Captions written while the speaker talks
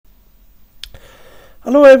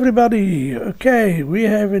Hello everybody. Okay, we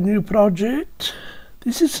have a new project.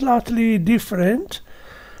 This is slightly different.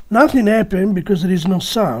 Nothing happened because there is no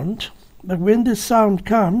sound, but when the sound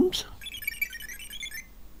comes,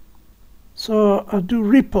 so I do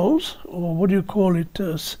ripples, or what do you call it?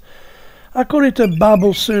 I call it a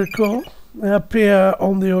bubble circle. They appear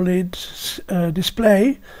on the OLED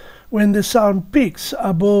display when the sound peaks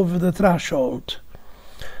above the threshold.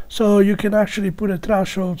 So you can actually put a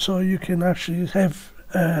threshold, so you can actually have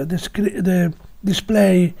the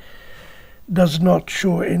display does not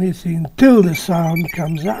show anything till the sound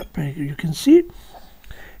comes up, you can see.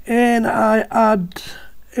 And I add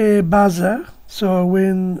a buzzer, so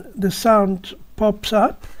when the sound pops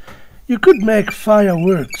up, you could make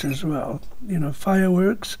fireworks as well, you know,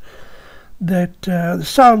 fireworks, that the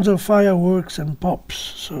sounds of fireworks and pops.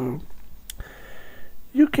 So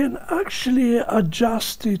you can actually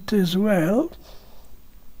adjust it as well.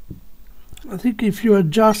 I think if you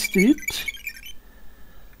adjust it,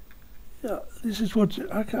 yeah, this is what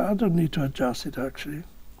I don't need to adjust it actually.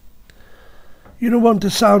 You don't want the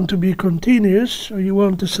sound to be continuous, or you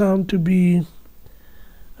want the sound to be,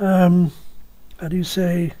 how do you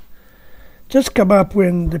say, just come up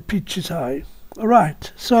when the pitch is high.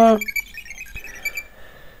 Alright, so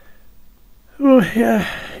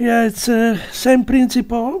it's same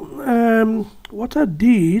principle. What I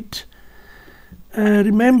did,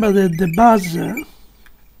 remember that the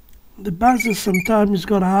buzzer sometimes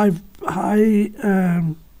got high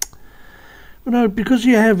because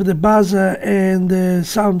you have the buzzer and the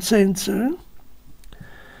sound sensor,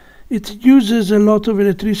 it uses a lot of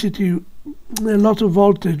electricity, a lot of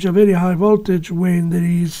voltage, a very high voltage when there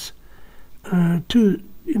is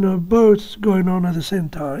both going on at the same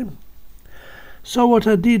time. So what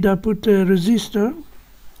I did, I put a resistor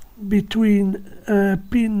between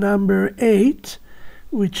pin number 8,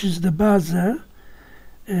 which is the buzzer,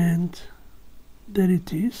 and there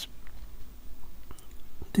it is.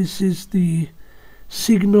 This is the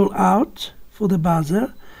signal out for the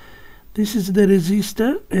buzzer. This is the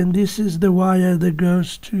resistor, and this is the wire that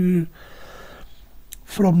goes to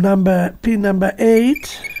from pin number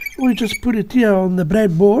 8. We just put it here on the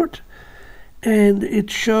breadboard, and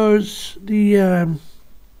it shows the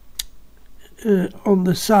on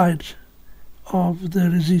the side of the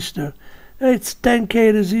resistor. It's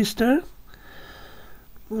 10K resistor.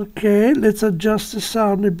 Okay, let's adjust the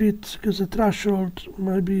sound a bit because the threshold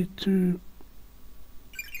might be too.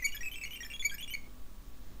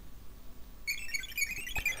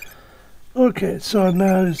 Okay, so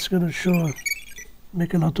now it's going to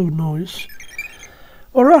make a lot of noise.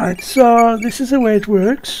 Alright, so this is the way it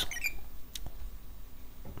works.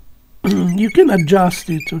 You can adjust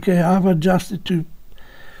it, okay? I've adjusted to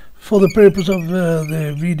for the purpose of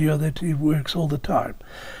the video that it works all the time.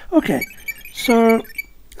 Okay, so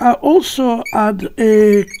I also add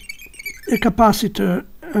a capacitor,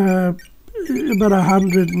 about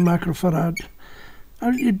 100 microfarad.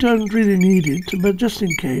 You don't really need it, but just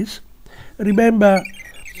in case. Remember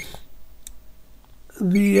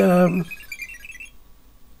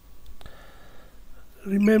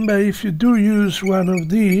remember, if you do use one of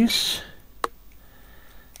these,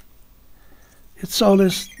 it's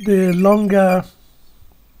always the longer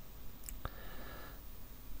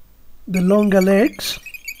legs.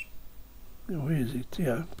 Where is it?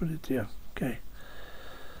 Yeah, put it here. Okay.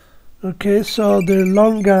 Okay, so the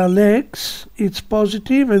longer legs, it's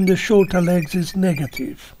positive, and the shorter legs is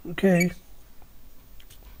negative. Okay.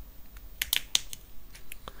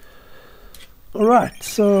 All right.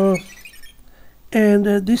 So, and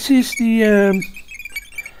this is the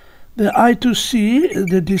I2C,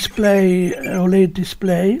 the display, OLED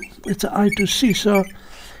display. It's an I2C, so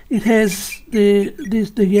it has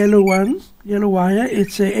the yellow wire.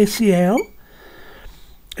 It's a SEL,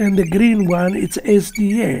 and the green one, it's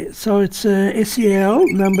SDA. So it's a SEL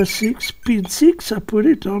number 6, pin 6. I put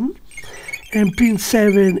it on, and pin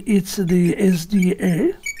 7, it's the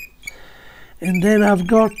SDA. And then I've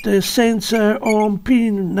got the sensor on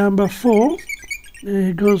pin number 4.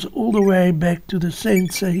 It goes all the way back to the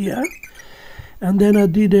sensor here. And then I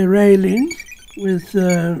did a railing with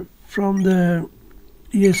from the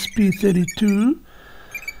ESP32.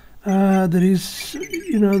 There is,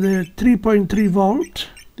 the 3.3 volt.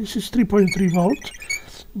 This is 3.3 volt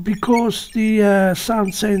because the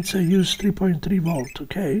sound sensor uses 3.3 volt.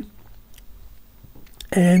 Okay,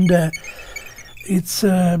 and it's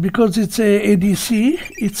because it's a ADC,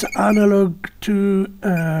 it's analog to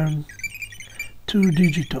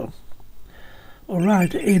digital.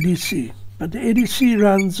 Alright, ADC, but the ADC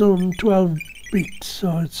runs on 12 bits,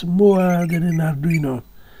 so it's more than an Arduino.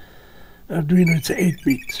 Arduino, it's 8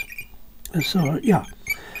 bits. So yeah,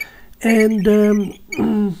 and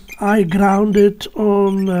I grounded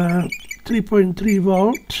on 3.3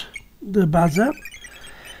 volt the buzzer.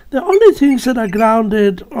 The only things that I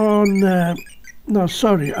grounded on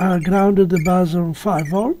I grounded the buzzer on 5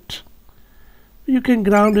 volt. You can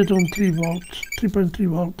ground it on 3 volt, 3.3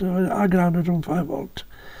 volt. I grounded on 5 volt.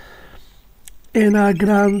 And I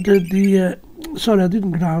grounded the, I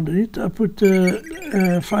didn't ground it. I put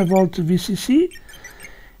 5 volt VCC,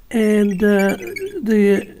 and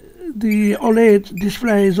the OLED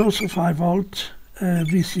display is also 5 volt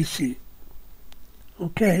VCC.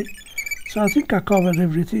 Okay, so I think I covered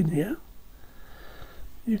everything here.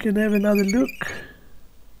 You can have another look.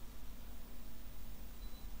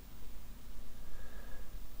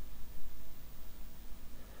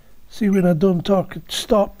 See, when I don't talk, it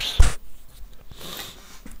stops.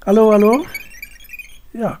 Hello, hello?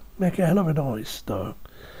 Yeah, make a hell of a noise, though.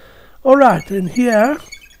 Alright, and here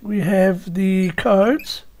we have the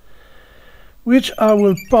codes, which I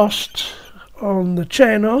will post on the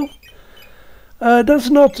channel. Does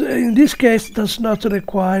not, in this case, does not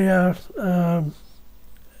require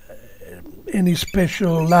any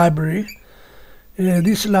special library.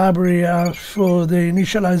 This library are for the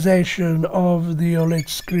initialization of the OLED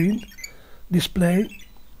screen display.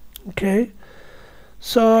 Okay,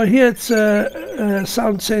 so here it's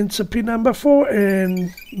sound sensor pin number 4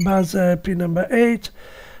 and buzzer pin number 8,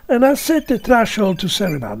 and I set the threshold to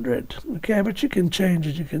 700. Okay, but you can change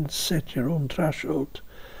it, you can set your own threshold.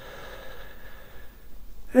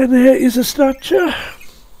 And here is a structure.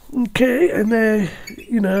 Okay, and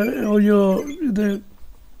you know, all your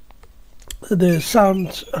the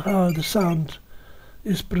sound, how the sound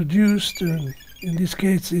is produced, and in this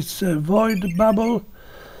case it's a void bubble,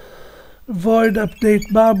 void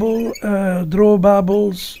update bubble, draw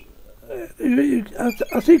bubbles.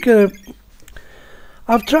 I think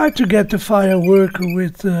I've tried to get the firework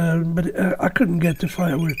with, but I couldn't get the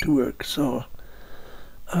firework to work, so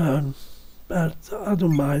but I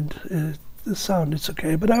don't mind. The sound is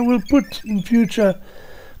okay, but I will put in future,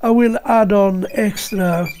 I will add on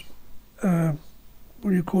extra what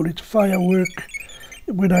do you call it, firework,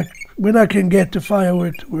 when I can get the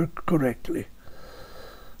firework to work correctly.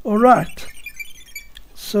 Alright,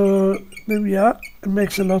 so there we are. It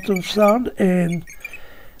makes a lot of sound, and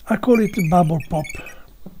I call it a bubble pop.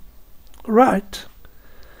 Right,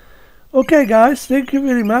 okay guys, thank you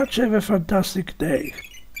very much, have a fantastic day.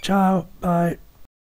 Ciao, bye.